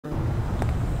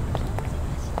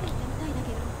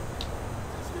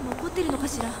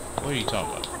What are you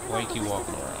talking about? Why you keep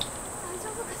walking around?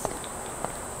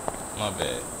 My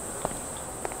bad.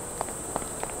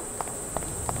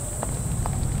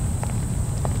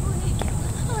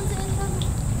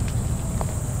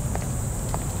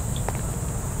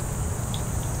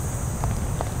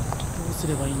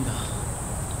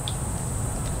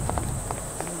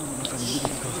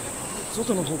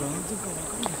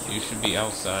 You should be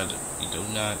outside. You do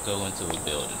not go into a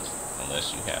building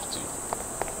unless you have to.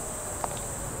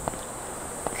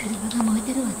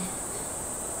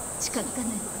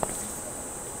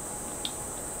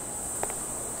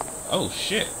 Oh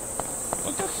shit.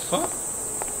 What the fuck?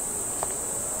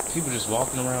 People just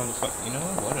walking around the fuck. You know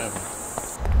what? Whatever.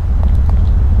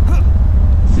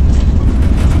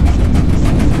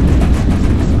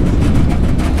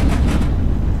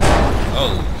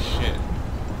 Oh shit.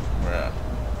 Bruh.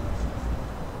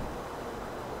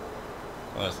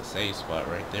 Oh, that's a safe spot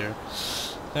right there.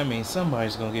 That means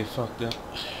somebody's gonna get fucked up.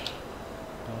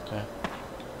 Okay.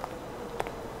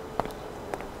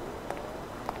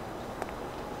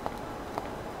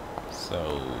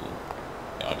 So,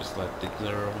 y'all just let the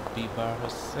girl be by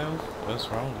herself? What's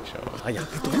wrong with y'all?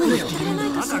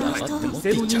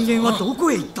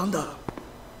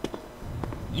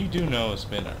 You do know it's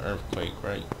been an earthquake,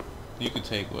 right? You can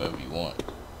take whatever you want.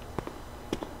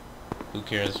 Who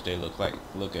cares if they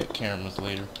look at cameras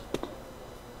later?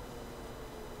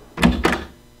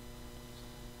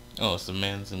 Oh, it's the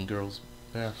men's and girls'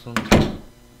 bathroom.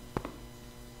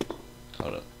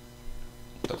 Hold up.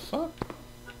 What the fuck?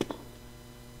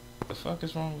 What the fuck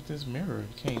is wrong with this mirror?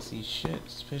 You can't see shit.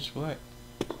 It's pitch black.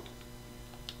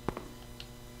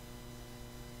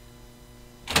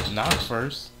 Knock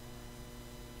first.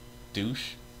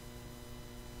 Douche.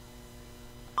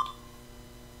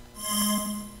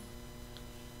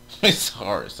 It's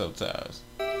hard sometimes.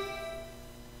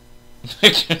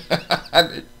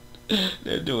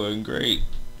 They're doing great.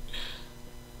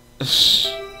 It's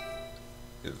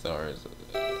hard.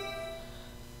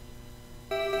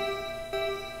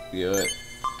 Yeah,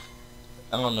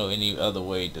 I don't know any other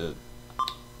way to.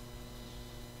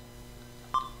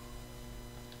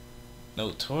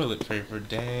 No toilet paper.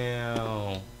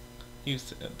 Damn. You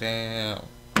said damn.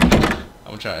 I'm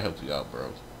gonna try to help you out,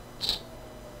 bro.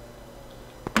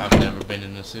 I've never been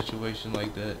in a situation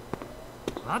like that.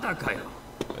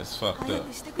 It's fucked up.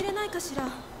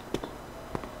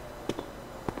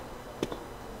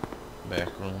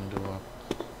 Back room door.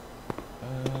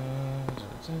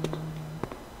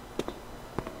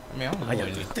 I mean, I don't know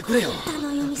anything.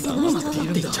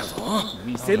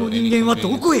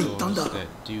 That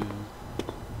do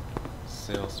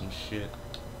sell some shit.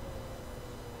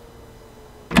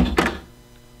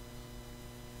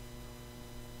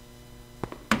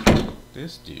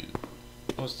 This dude.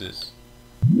 What's this?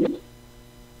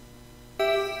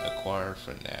 Acquired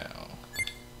for now.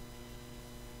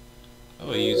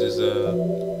 Oh, he uses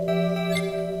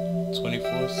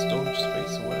 24 storage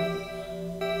space or whatever.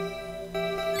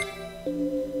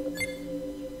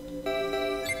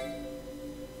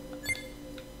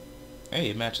 Hey,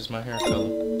 it matches my hair color.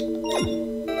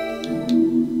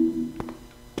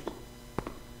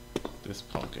 This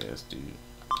punk ass dude.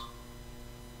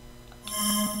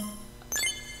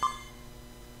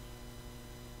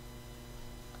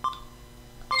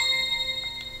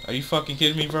 Are you fucking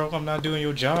kidding me, bro? I'm not doing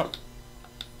your job.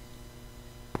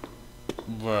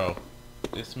 Bro,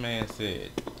 this man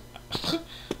said,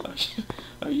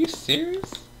 are you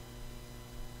serious?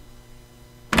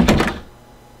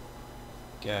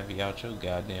 Gotta be out your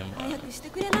goddamn mind.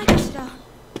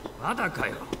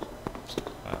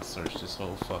 I'll search this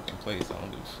whole fucking place. I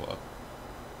don't give a fuck.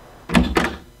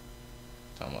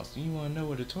 Talking about, you wanna know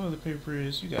where the toilet paper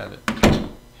is? You gotta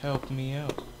help me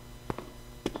out.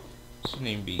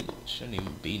 Shouldn't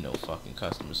even be no fucking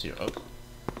customers here. Oh.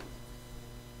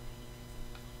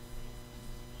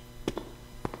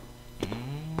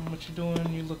 What you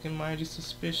doing? You looking mighty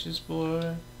suspicious,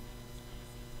 boy.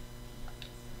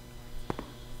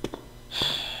 I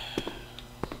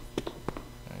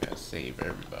gotta save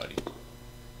everybody.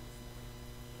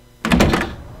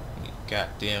 Need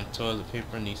goddamn toilet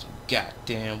paper, need some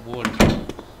goddamn water.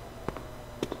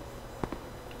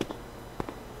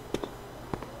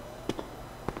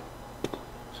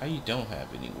 How you don't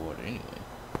have any water anyway?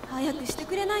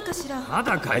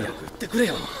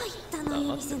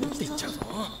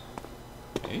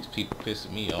 These people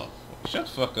pissing me off. Shut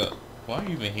the fuck up. Why are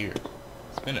you even here?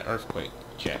 It's been an earthquake,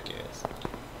 jackass.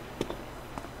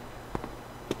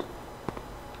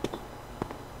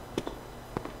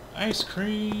 Ice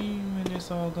cream and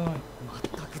it's all gone.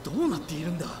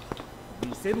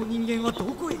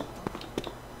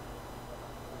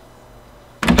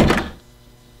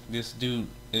 This dude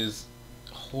is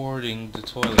hoarding the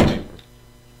toilet paper.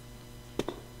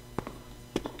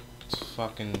 It's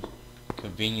fucking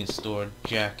convenience store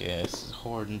jackass is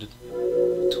hoarding the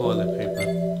toilet paper.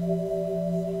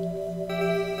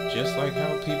 Just like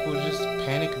how people just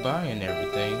panic buying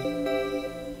everything.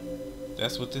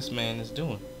 That's what this man is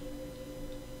doing.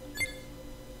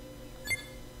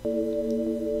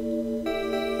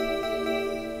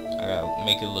 I gotta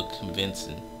make it look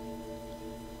convincing.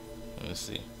 Let me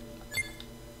see.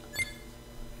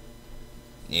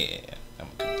 Yeah, I'm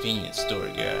a convenience store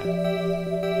guy.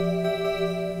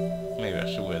 Maybe I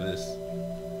should wear this.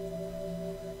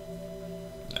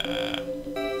 Nah.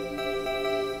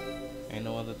 Ain't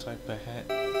no other type of hat.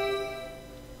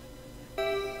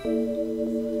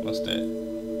 What's that?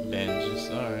 Bandages,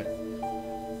 alright.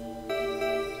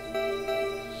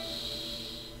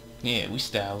 Yeah, we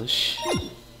stylish.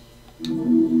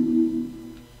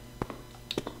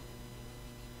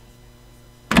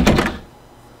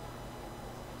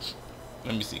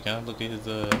 Let me see, can I look at his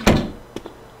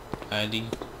ID?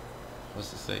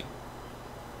 What's it say?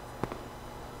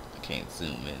 I can't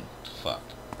zoom in. Fuck.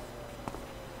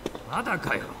 Yeah,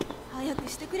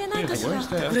 where's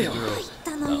that other girl?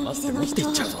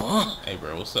 Hey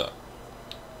bro, what's up?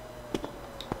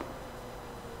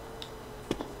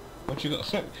 What you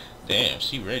gonna damn,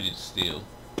 she ready to steal.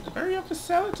 Hurry up and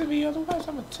sell it to me, otherwise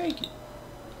I'm gonna take it.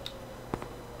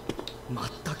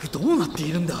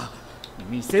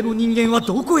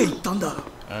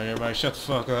 Alright, everybody shut the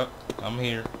fuck up. I'm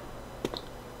here.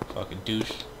 Fucking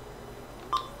douche.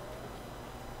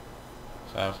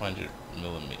 500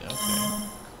 millimeter, okay.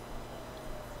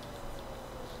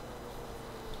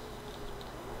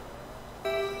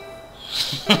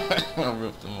 I'll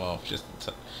rip them off just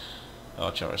to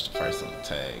I'll charge the price on the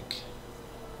tag.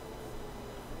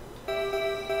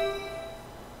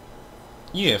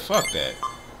 Yeah, fuck that.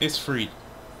 It's free.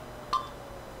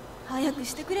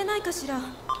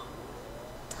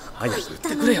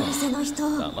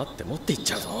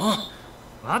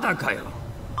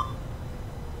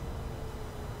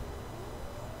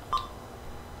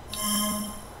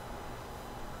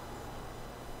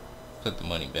 Put the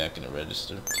money back in the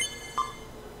register.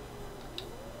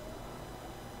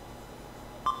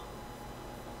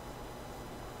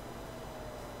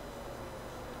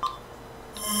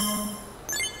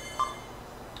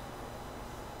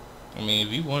 I mean,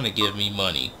 if you want to give me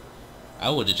money,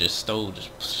 I would have just stole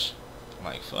this.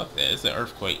 Like, fuck that. It's an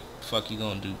earthquake. Fuck you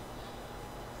gonna do?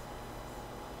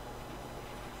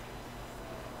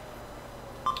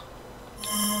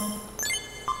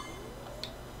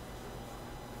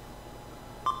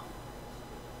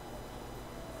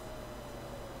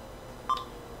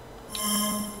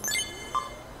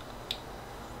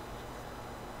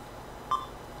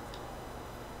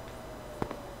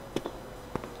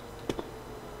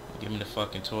 Give me the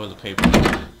fucking toilet paper,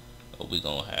 or we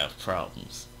gonna have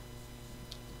problems.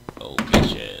 Oh,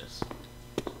 bitch ass.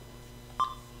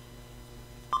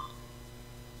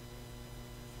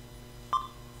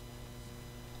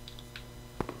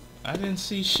 I didn't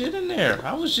see shit in there.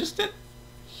 I was just in.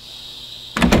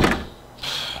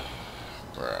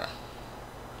 Bruh.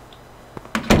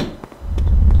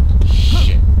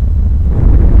 Shit.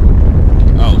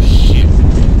 Oh shit.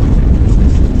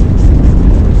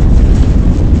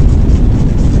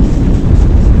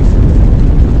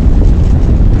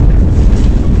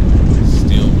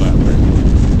 Still vibrating.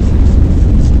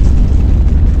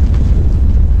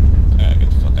 Alright, get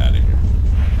the fuck out of here.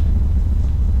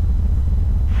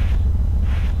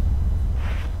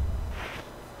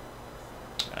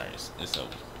 Alright, it's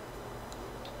over.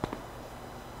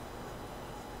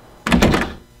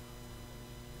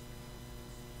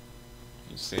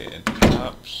 You said at the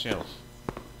top shelf.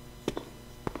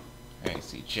 I ain't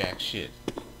see jack shit.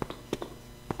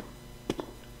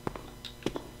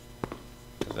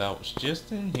 Cause I was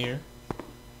just in here.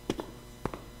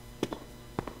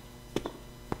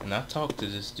 And I talked to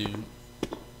this dude.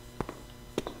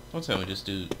 Don't tell me this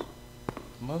dude.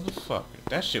 Motherfucker.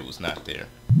 That shit was not there.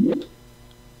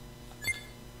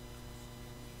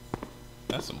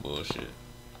 That's some bullshit.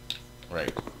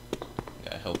 Right.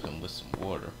 Gotta help him with some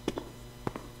water.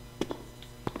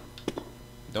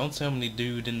 Don't tell me the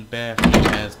dude in the bathroom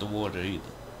has the water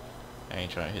either. I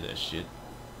ain't trying to hear that shit.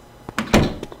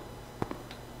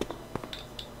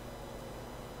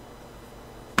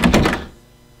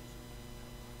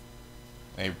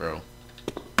 Hey bro.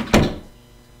 I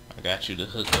got you to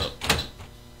hook up.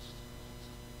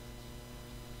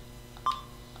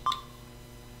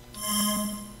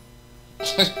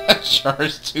 I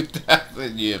charged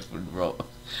 2,000 yeah for bro.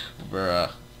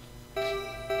 Bruh.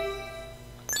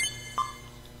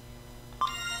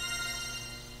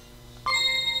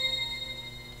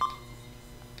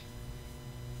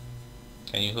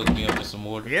 Can you hook me up with some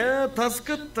water? いやー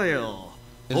助かったよ。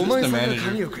 Is お this 前 the さんが manager?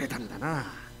 鍵をくれたんだな。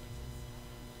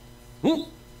お、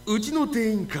うちの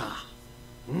店員か。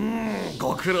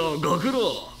ご苦労ご苦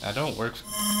労。 I don't work for...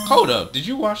 Hold up, did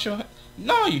you wash your...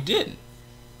 No, you didn't.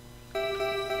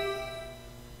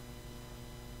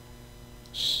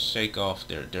 Shake off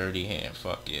their dirty hand,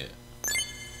 fuck yeah.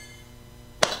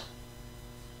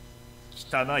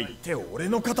 汚い手を俺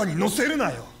の肩に乗せる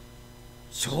なよ。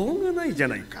しょうがないじゃ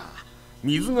ないか。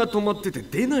水が止まってて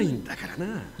出ないんだから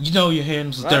な。You know your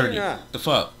hands dirty. The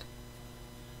fuck?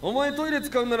 お前トイレ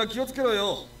使うなら気をつけろ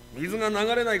よ。水が流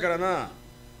れないからな。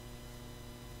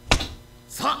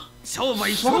さあ、商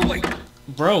売商売。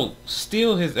 Bro,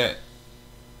 steal his ass.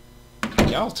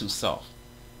 Y'all too soft.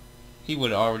 He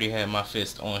would have already had my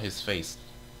fist on his face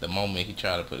the moment he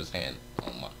tried to put his hand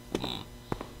on my...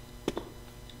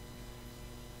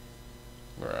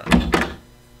 Bruh.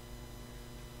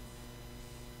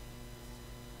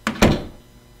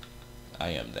 I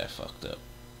am that fucked up.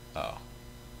 Oh.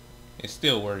 It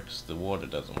still works. The water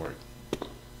doesn't work.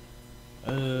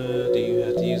 Do you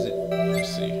have to use it?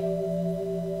 Let's see.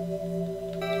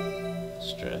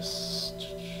 Stress.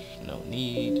 No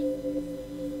need.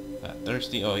 Not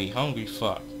thirsty. Oh, he hungry.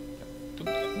 Fuck.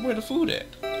 Where the food at?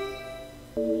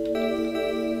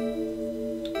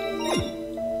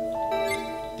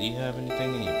 Do you have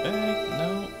anything in your bag?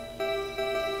 No.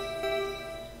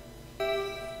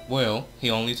 Well, he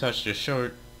only touched your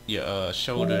shirt, your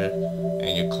shoulder,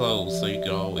 and your clothes, so you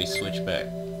can always switch back.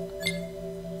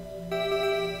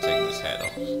 Taking his hat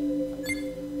off.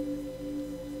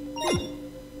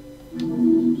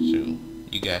 Shoot,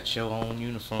 you got your own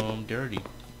uniform dirty,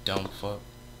 dumb fuck.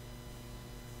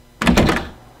 I'm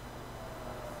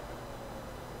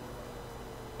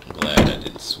glad I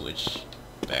didn't switch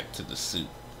back to the suit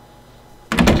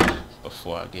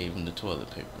before I gave him the toilet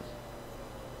paper.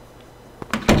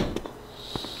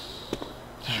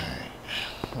 Alright.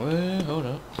 Well, hold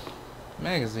up.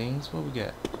 Magazines, what we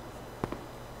got?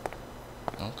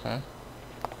 Okay.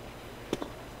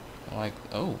 Like,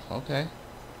 oh, okay.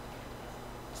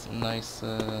 Some nice,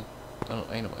 ain't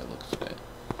nobody looking for that.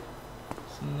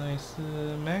 Some nice,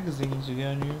 magazines you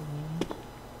got in here.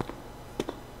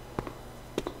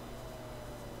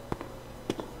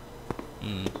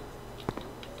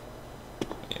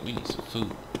 Yeah, we need some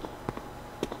food.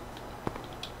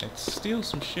 Let's steal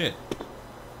some shit.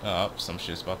 Oh, some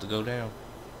shit's about to go down.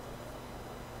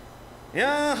 い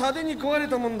やー派手に壊れ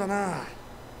たもんだな。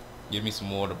 Give me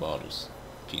some water bottles.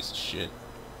 Piece of shit.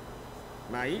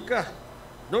 まあいいか。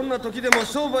どんな時でも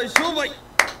商売商売。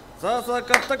さあさあ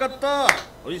買った買った。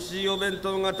美味しいお弁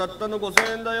当がたったの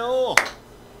5000円だよ。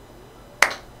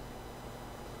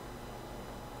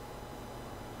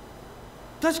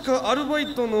確かアルバ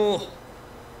イトの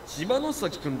柴野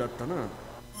崎くんだったな。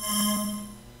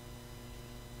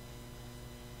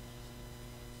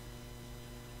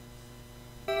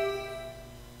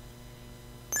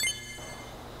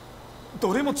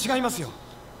どれも違いますよ。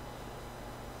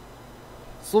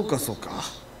そうかそうか。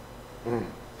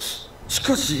し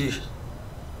かし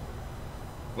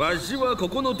わしはこ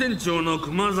この店長の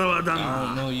熊沢だ I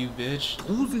が don't know you, bitch.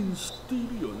 当然知ってい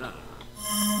るよな。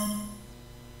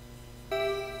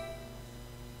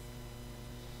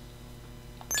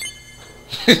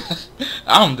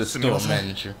I'm the store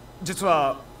manager. 実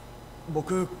は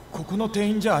僕ここの店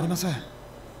員じゃありません。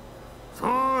そ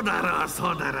うだろう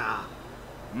そうだろう。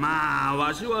まあ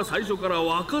わしは最初から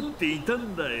分かっていた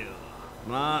んだよ。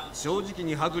まあ正直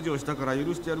に白状したから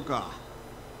許してやるか。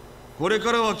これ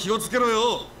からは気をつけろ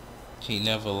よ。 He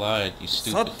never lied, you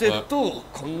さ stupid て fuck. と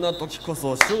こんな時こ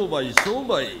そ商売商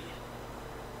売。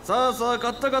さあさあ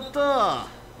買った買った。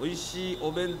美味しい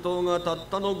お弁当がたっ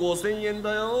たの5000円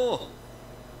だよ。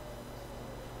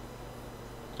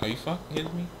 Are you fucking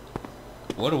kidding me?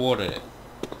 What a water at?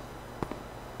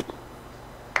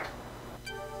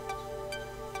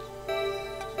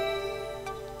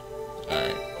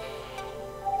 Alright.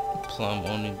 Plum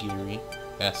onigiri.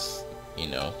 That's, you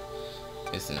know,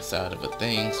 it's inside of a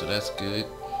thing, so that's good.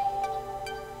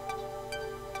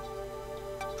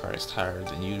 Priced higher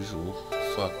than usual.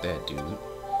 Fuck that dude.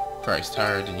 Priced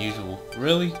higher than usual.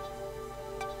 Really?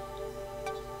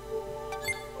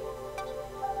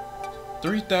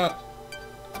 3,000.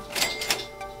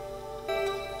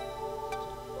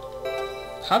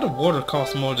 How the water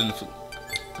costs more than the food?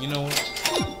 You know what?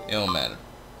 It don't matter.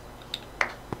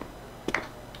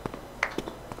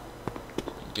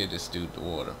 Get this dude the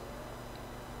water.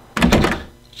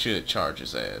 Should charge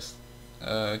his ass.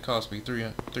 It cost me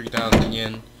 3,000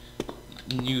 yen.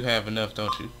 You have enough,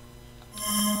 don't you?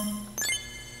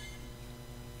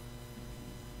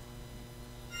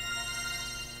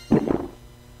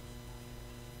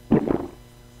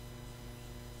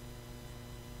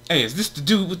 Hey, is this the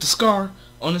dude with the scar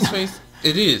on his face?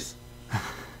 It is.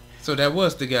 So that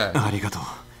was the guy. ありがとう。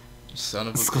 You son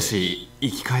of a 少 bitch. し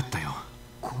生き返ったよ。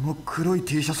この黒い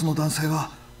T シャツの男性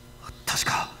は確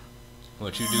か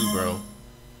What you do, bro?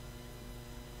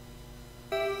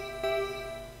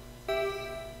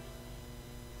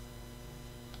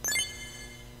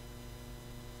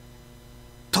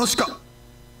 確か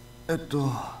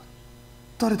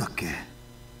誰だっけ？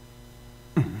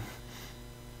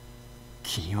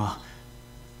君は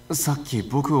さっき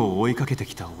僕を追いかけて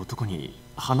きた男に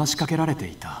話しかけられて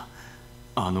いた。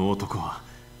あの男は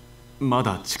ま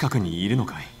だ近くにいるの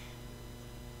かい？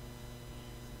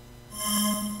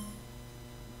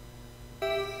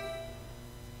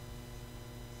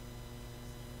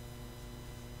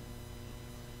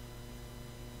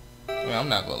 I mean, I'm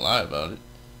not gonna lie about it.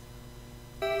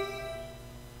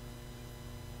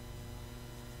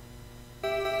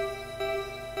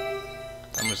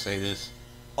 I'm gonna say this.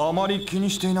 あまり気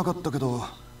にしていなかったけど、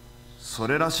そ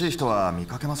れらしい人は見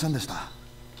かけませんでした。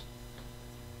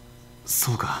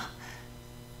そうか。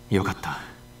よかった。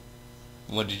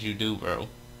 What did you do, bro?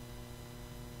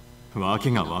 わ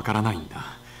けがわからないんだ。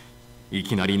い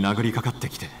きなり殴りかかって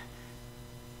きて。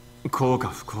幸か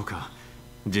不幸か、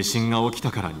地震が起き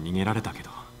たから逃げられたけ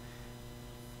ど。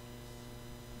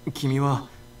君は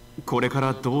これか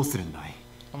らどうするんだい？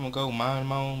 I'm gonna go mind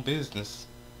my own business.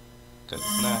 Cause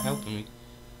it's not helping me.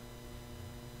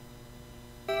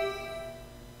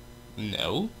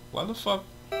 No? Why the fuck?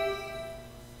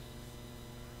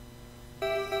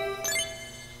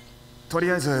 と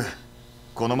りあえず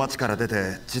この町から出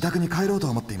て自宅に帰ろうと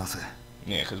思っています。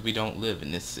 Yeah, cause we don't live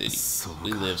in this city.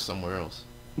 We live somewhere else.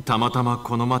 たまたま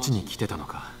この町に来てたの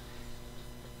か。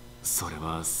それ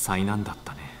は災難だっ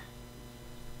たね。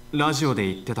ラジオで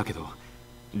言ってたけど、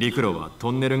陸路は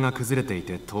トンネルが崩れてい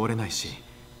て通れないし、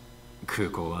空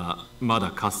港はまだ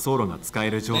滑走路が使え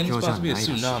る状 And it's 況じゃ supposed to な be い a らし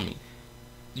い。 tsunami.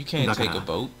 You can't だか take a ら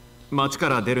boat. 町か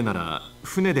ら出るなら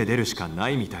船で出るしかな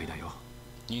いみたいだよ。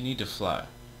 You need to fly.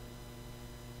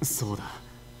 そうだ。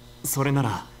それな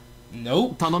ら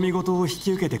Nope. 頼み事を引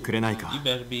き受けてくれないか。 You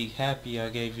better be happy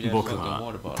I gave you that 僕 fucking は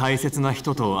water bottle. 大切な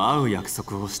人と会う約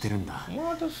束をしてるんだ。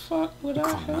 Why the fuck would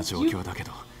I こんな help 状 you? 況だけ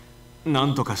ど、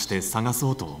何とかして探そ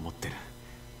うと思ってる。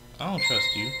 I don't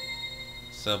trust you.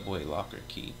 Subway locker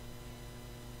key.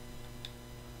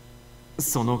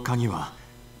 その鍵は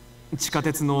地下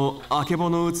鉄のあけぼ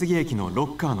の宇津木駅のロ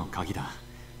ッカーの鍵だ。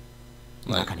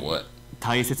 Like 中に what?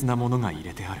 大切なものが入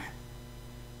れてある。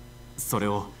それ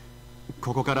を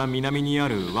ここから南にあ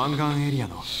る湾岸エリア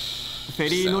のフェ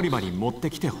リー乗り場に持って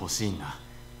きてほしいんだ。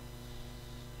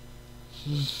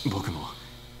僕も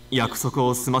約束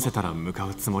を済ませたら向か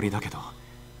うつもりだけど、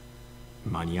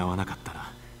間に合わなかった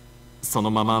らその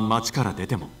まま町から出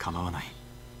ても構わない。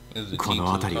 Is it こ key の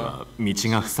to the 辺り car? は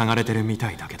道が塞がれてるみ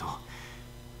たいだけど、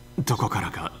どこか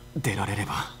らか出られれ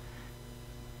ば。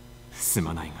す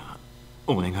まないが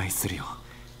お願いするよ。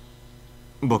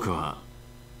僕は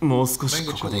もう少し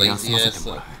ここで休ませて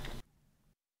もらう。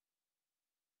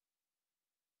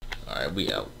 Alright,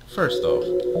 we out. First off,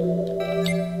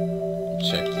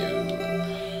 check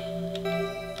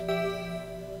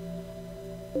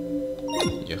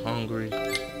you hungry?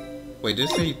 Wait, did it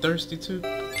say you thirsty too?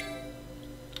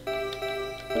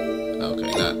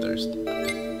 Okay, not thirsty.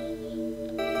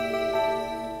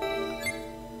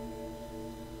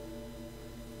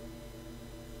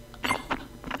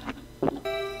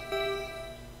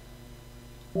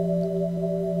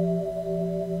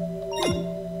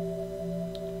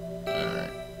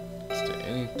 Alright, is there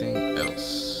anything else?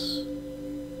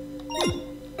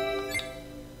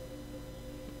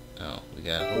 Oh, we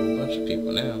got a whole bunch of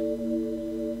people now.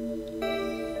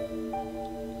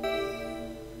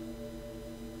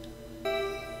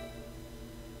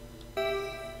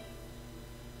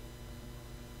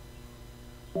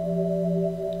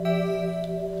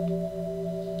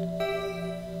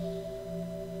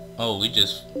 Oh, we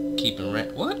just keeping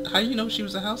rent. What? How you know she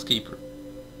was a housekeeper?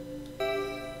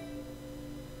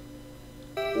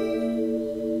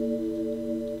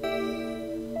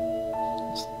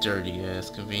 This dirty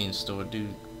ass convenience store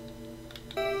dude.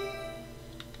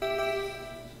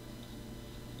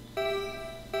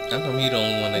 How come he the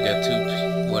only one that got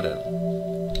two? Whatever.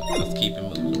 Let's keep it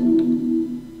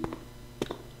moving.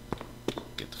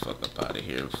 Get the fuck up out of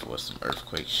here before some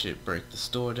earthquake shit break the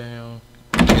store down.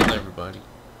 Kill everybody.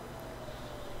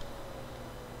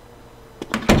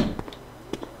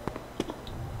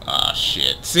 Ah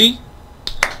shit. See?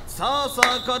 さあさ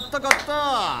あ買った買っ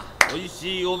た。美味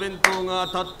しいお弁当が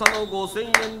たったの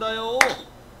5000円だよ。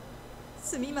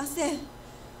すみません。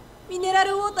ミネラ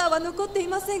ルウォーターは残ってい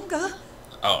ませんか？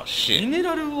 Oh ミ shit. ネ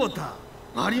ラルウォーター。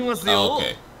あります Oh, よ。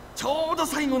 okay. ちょうど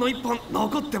最後の一本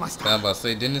残ってまし I'm た。 about to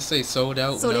say, didn't it say sold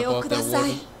out そ when I れを bought くだ that さ water?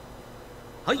 い。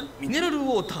はい、ミネラルウ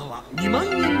ォーターは2万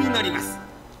円になります。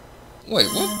 Wait,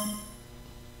 what?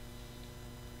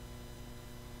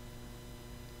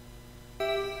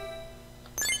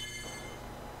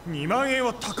 2万円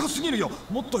は高すぎるよ。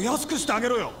もっと安くしてあげ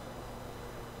ろよ。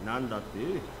なんだって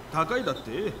高いだっ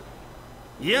て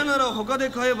嫌なら他で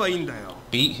買えばいいんだよ。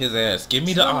 Beat his ass. Give me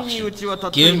ち the なみに option. うちはた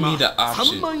った Give 今 me the 3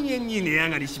 option. 万円に値上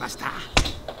がりしました。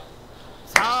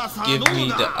さあさあ Give ど me う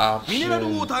the だ option. ミネラルウ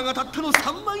ォーターがたったの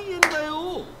3万円だ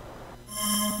よ。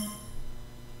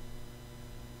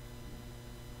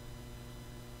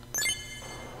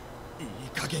いい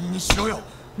加減にしろよ。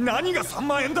何が3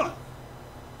万円だ。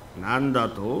なんだ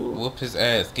と Whoop his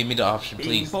ass. Give me the option,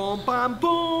 ピン please. ポンパン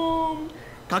ポーン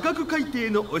価格改定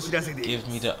のお知らせです。 Give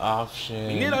me the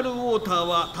ミネラ option. ルウォーター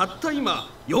はたった今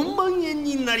4万円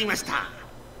になりました。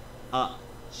あ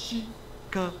し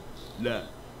から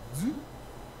ず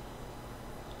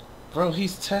Bro,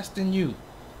 he's testing you.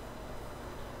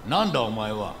 なんだお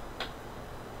前は。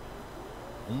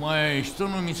お前人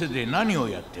の店で何を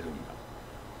やってるんだ。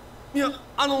いや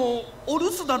お留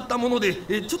守だったもので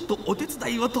ちょっとお手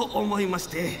伝いをと思いまし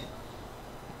て。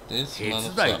 This 手伝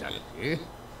いだっ motherfucker. て。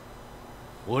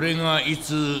俺がい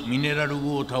つミネラルウ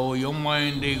ォーターを4万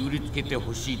円で売りつけて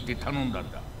ほしいって頼んだ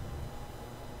んだ。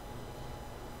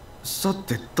さ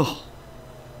てと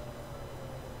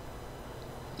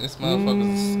This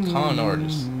motherfucker's a con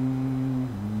artist.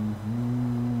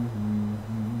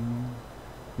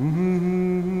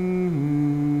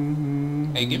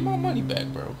 Hey, get my money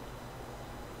back, bro.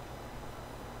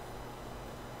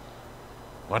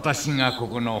 私がこ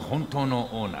この本当の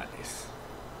オーナーです。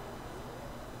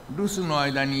留守の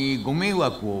間にご迷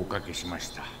惑をおかけしまし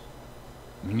た。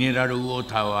ミネラルウォー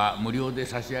ターは無料で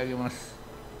差し上げます。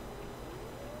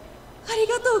あり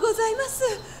がとうございま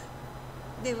す。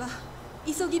では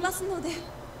急ぎますので。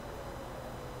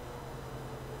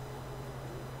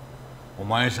お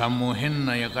前さんも変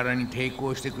な輩に抵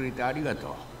抗してくれてありがと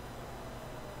う。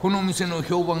この店の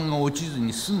評判が落ちず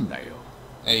に済んだよ。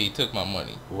Hey, he took my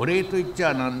money. お礼と言っち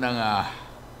ゃなんだが、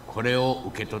これを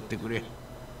受け取ってくれ。You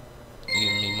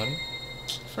giving me money?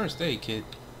 First aid kit.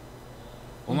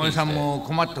 お前さんも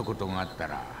困ったことがあった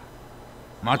ら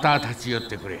また立ち寄っ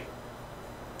てくれ。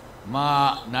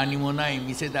まあ何もない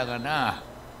店だがな。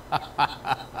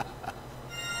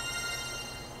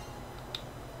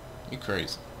You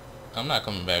crazy. I'm not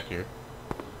coming back here.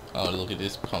 Oh, look at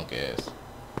this punk ass.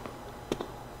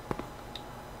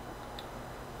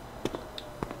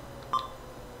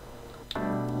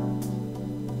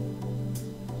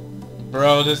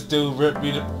 Bro, this dude ripped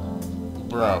me to...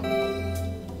 Bro.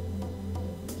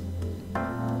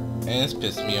 And it's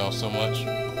pissed me off so much.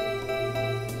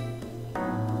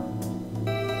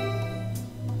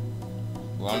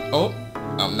 Well,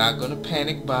 I'm not gonna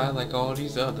panic buy like all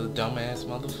these other dumbass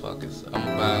motherfuckers. I'm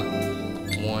gonna buy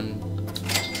one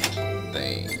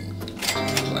thing.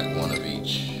 Like one of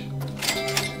each.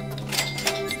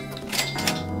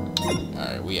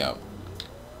 Alright, we out.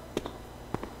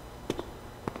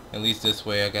 At least this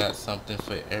way I got something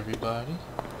for everybody.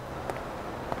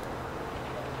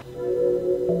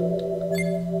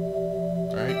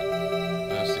 Right?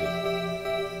 Let's see.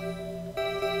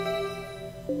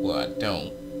 Well, I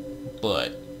don't.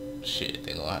 But, shit,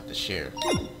 they're gonna have to share.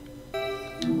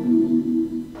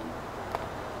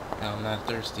 Now, I'm not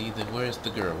thirsty either. Where's the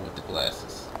girl with the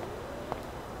glasses?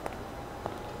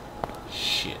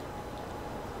 Shit.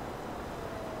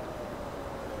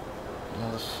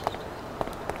 Motherfucker.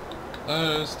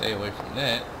 Stay away from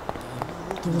that.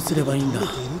 どうすればいいんだ。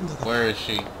 Where is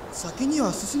she? 先に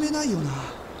は進めないよな。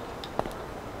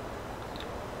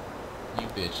 You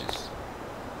bitches.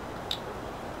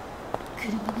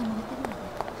 車が燃えてるので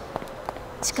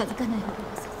近づかない方が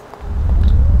良さそう。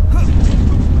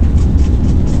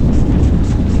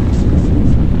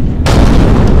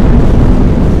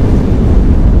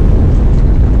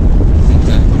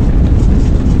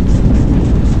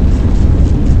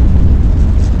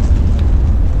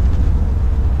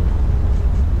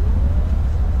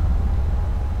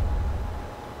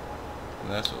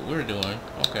 That's what we're doing.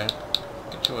 Okay.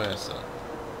 Get your ass up.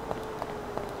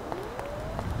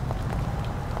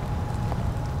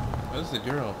 Where's the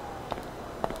girl?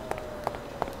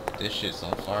 This shit's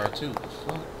on fire too. What the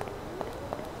fuck?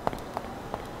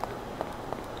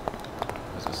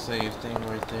 There's a save thing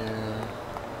right there.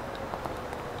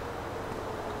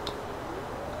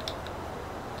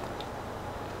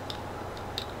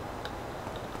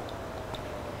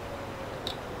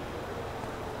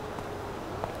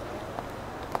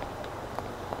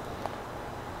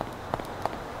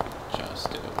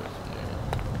 stay away from there.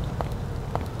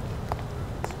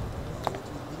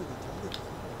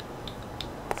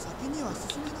 先には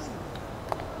進めないよ。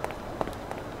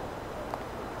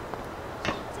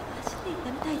走っていっ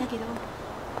たみたいだけど、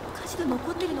火事でも起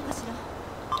こってるのかしら。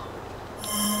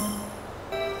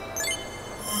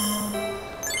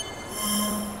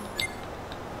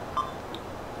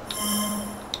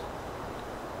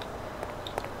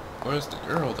Where's the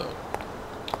girl though?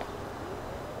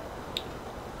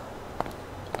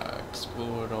 I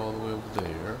explored all the way over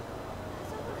there.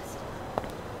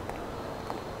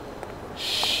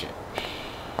 Shit.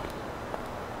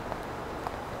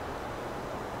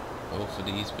 Both of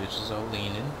these bitches are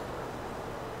leaning.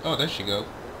 Oh, there she go.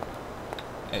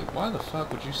 Hey, why the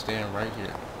fuck would you stand right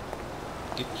here?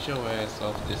 Get your ass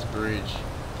off this bridge.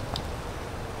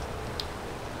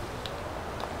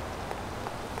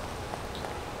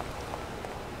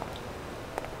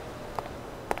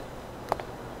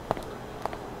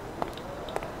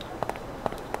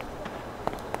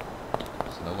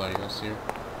 Nobody else here?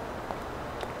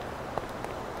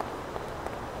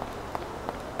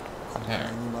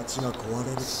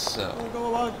 So, 小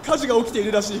川は火事が起きてい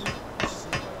るらしい。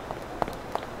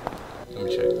 let me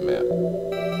check the map.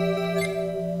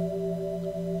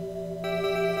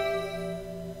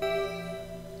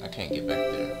 I can't get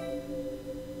back there.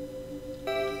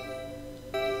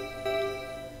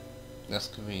 That's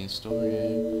convenience store, yeah.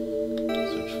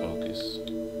 Switch focus.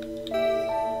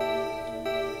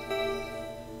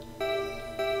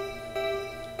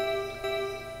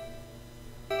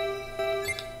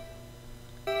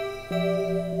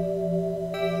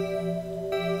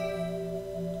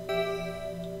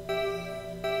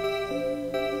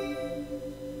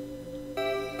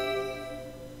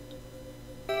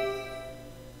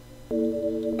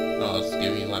 Oh, it's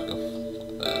giving like a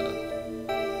alright.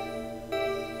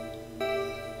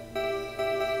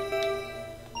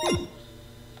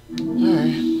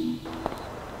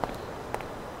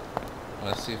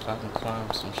 Let's see if I can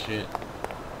climb some shit.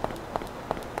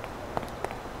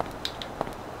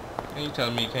 Are you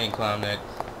telling me you can't climb that?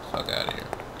 Fuck out of here.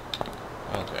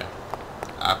 Okay.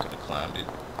 I could have climbed it.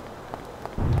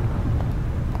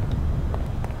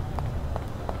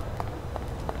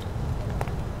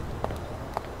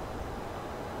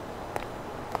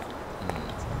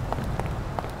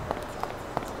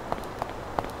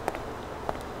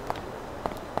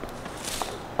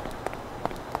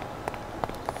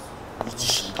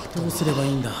どうすればい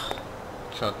いんだ。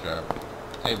 Truck driver.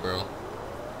 Hey, bro.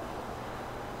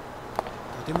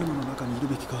 建物の中にいる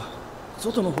べきか。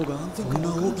外の方が安全か。こんな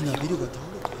大きなビルが倒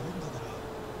れているんだか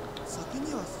ら。先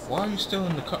には。 Why are you still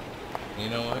in the car? You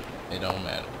know what? It don't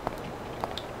matter.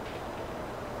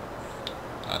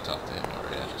 I talked to him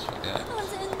already. I just forgot.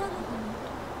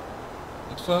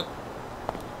 What the fuck?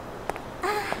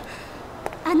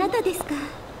 あなたですか。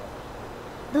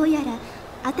どうやら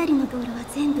辺りの道路は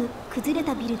全部崩れ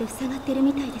たビルで塞がってる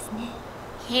みたいですね。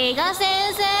比嘉先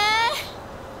生、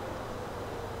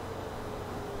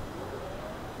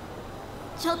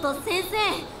ちょっと先生、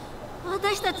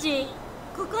私たち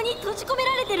ここに閉じ込め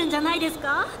られてるんじゃないです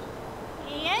か。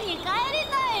家に帰り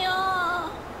たいよ。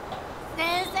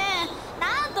先生、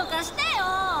なんとかして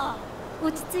よ。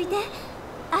落ち着いて、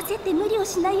焦って無理を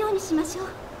しないようにしましょう。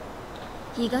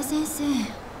比嘉先生、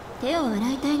手を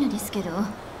洗いたいのですけど、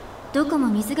どこも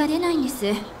水が出ないんです。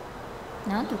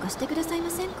なんとかしてくださいま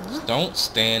せんか。 Don't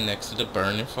stand next to the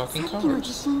burning fucking さっきの地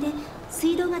cars. 震で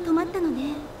水道が止まったの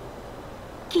ね。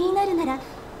気になるなら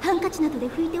ハンカチなどで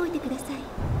拭いておいてください。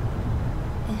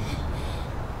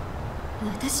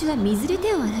私は水で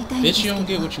手を洗いたいんです Bitch, け you ど。 don't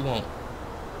get what you want.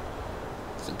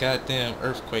 It's a goddamn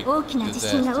earthquake 大きな地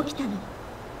震が disaster. 起きたの。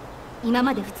今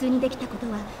まで普通にできたこと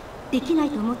はできない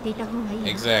と思っていた方がいいわ。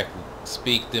 Exactly.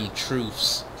 Speak them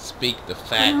truths. Speak the こ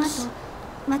の facts. 後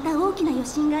また大きな余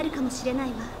震があるかもしれない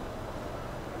わ。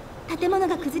建物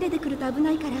が崩れてくると危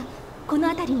ないからこの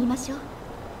辺りにいましょう。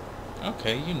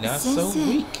 Okay, you're not 先 so 生、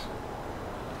 weak.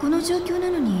 この状況な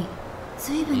のに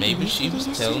随分と Maybe 冷 she 静でい was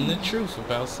らっしゃる telling ね the。truth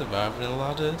about surviving a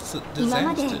lot of 今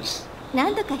まで disasters.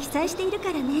 何度か被災している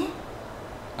からね。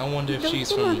 I wonder if とっ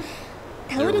she's ても from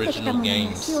倒れてきた original ものに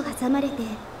games. 足を挟まれて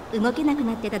動けなく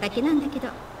なってただけなんだけど、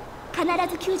必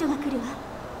ず救助が来るわ。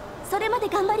それまで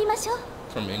頑張りましょう。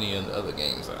 From any of the other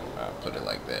games, I'll put it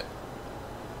like that.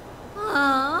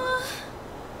 ああ、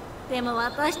でも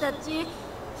私たち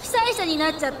被災者にな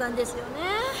っちゃったんですよね。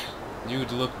 You would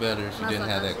look better if you まさ didn't か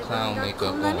have 自 that 分 clown が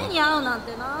makeup こんな目 on. に遭うなん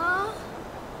てな。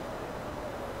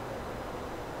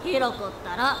ヒロコっ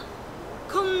たら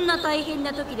こんな大変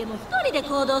な時でも一人で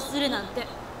行動するなんて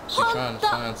She's ほ trying ん to と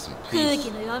find some 空 peace.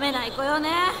 気の読めない子よね。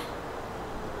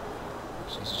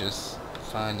 She's just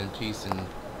finding peace in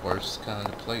worst kind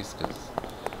of place, cause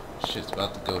shit's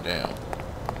about to go down.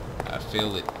 I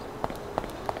feel it.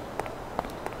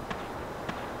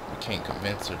 We can't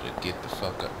convince her to get the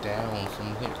fuck up down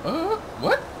from here.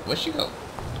 What? Where'd she go?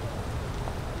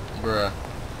 Bruh.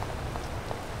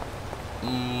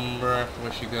 Bruh,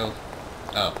 where'd she go?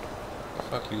 Oh. The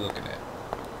fuck you looking at?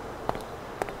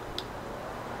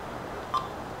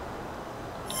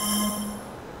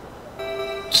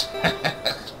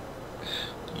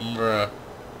 Bruh.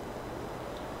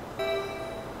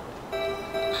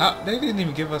 How they didn't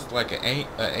even give us like an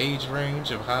age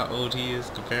range of how old he is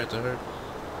compared to her.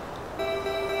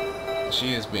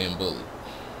 She is being bullied.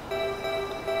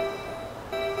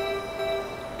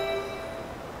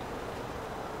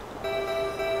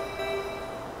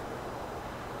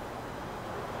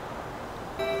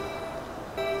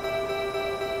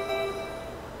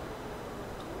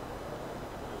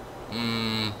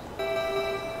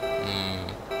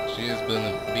 She is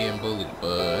being bullied,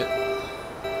 but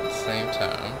at the same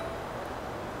time,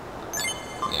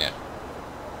 yeah.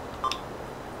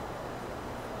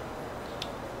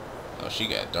 Oh, she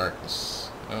got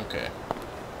darkness. Okay.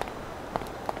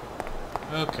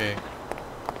 Okay.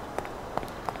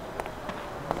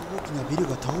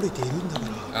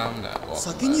 I'm not walking.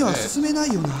 先には進めな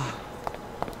いよな。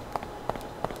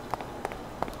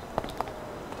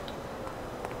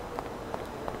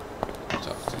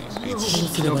 大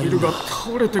きなビルが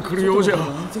倒れてくるようじゃ。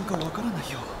安全かわからな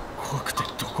いよ。怖くて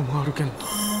どこも歩けんの。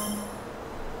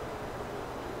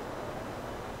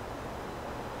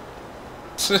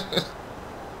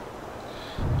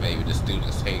 Maybe the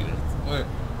students hate her. What?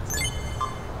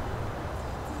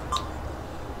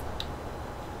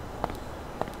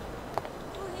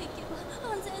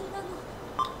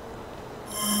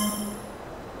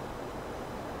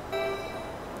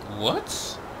 What?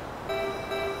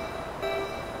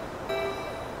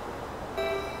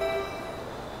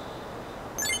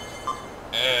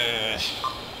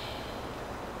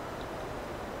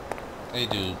 Hey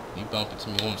dude, you bump into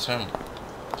me one time.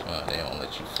 They don't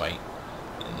let you fight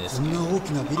in this game.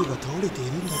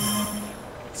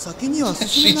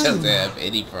 She doesn't have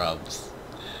any problems.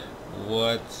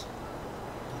 What?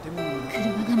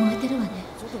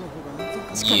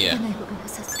 Yeah.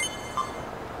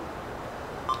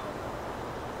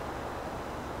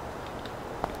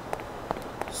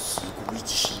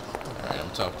 Alright,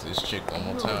 I'm talking to this chick one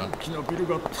more time. I don't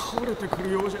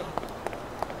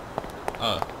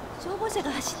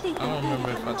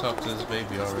remember if I talked to this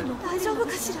baby already.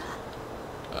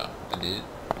 Oh, I did?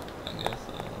 I guess.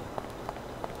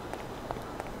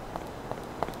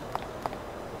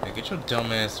 Hey, get your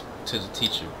dumb ass to the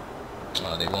teacher.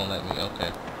 Oh, they won't let me.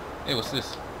 Okay. Hey, what's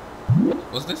this?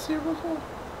 Was this here before?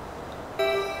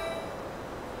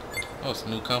 Oh, it's a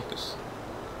new compass.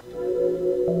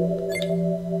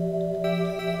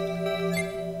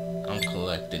 I'm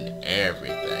collecting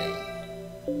everything.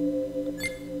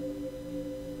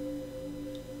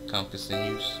 Compass in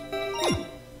use.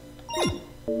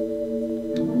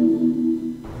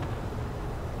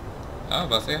 I was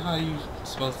about to say, how are you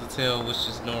supposed to tell which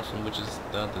is north and which is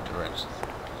the other directions?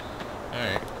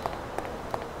 Alright.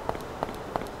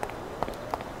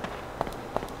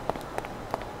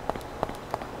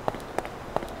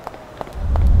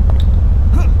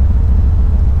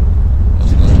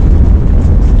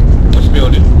 Which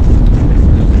building?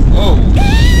 Oh,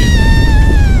 shit.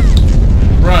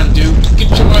 Run, dude. Get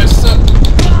your ass up.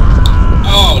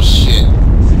 Oh, shit.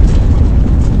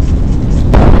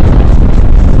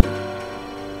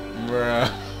 Bruh.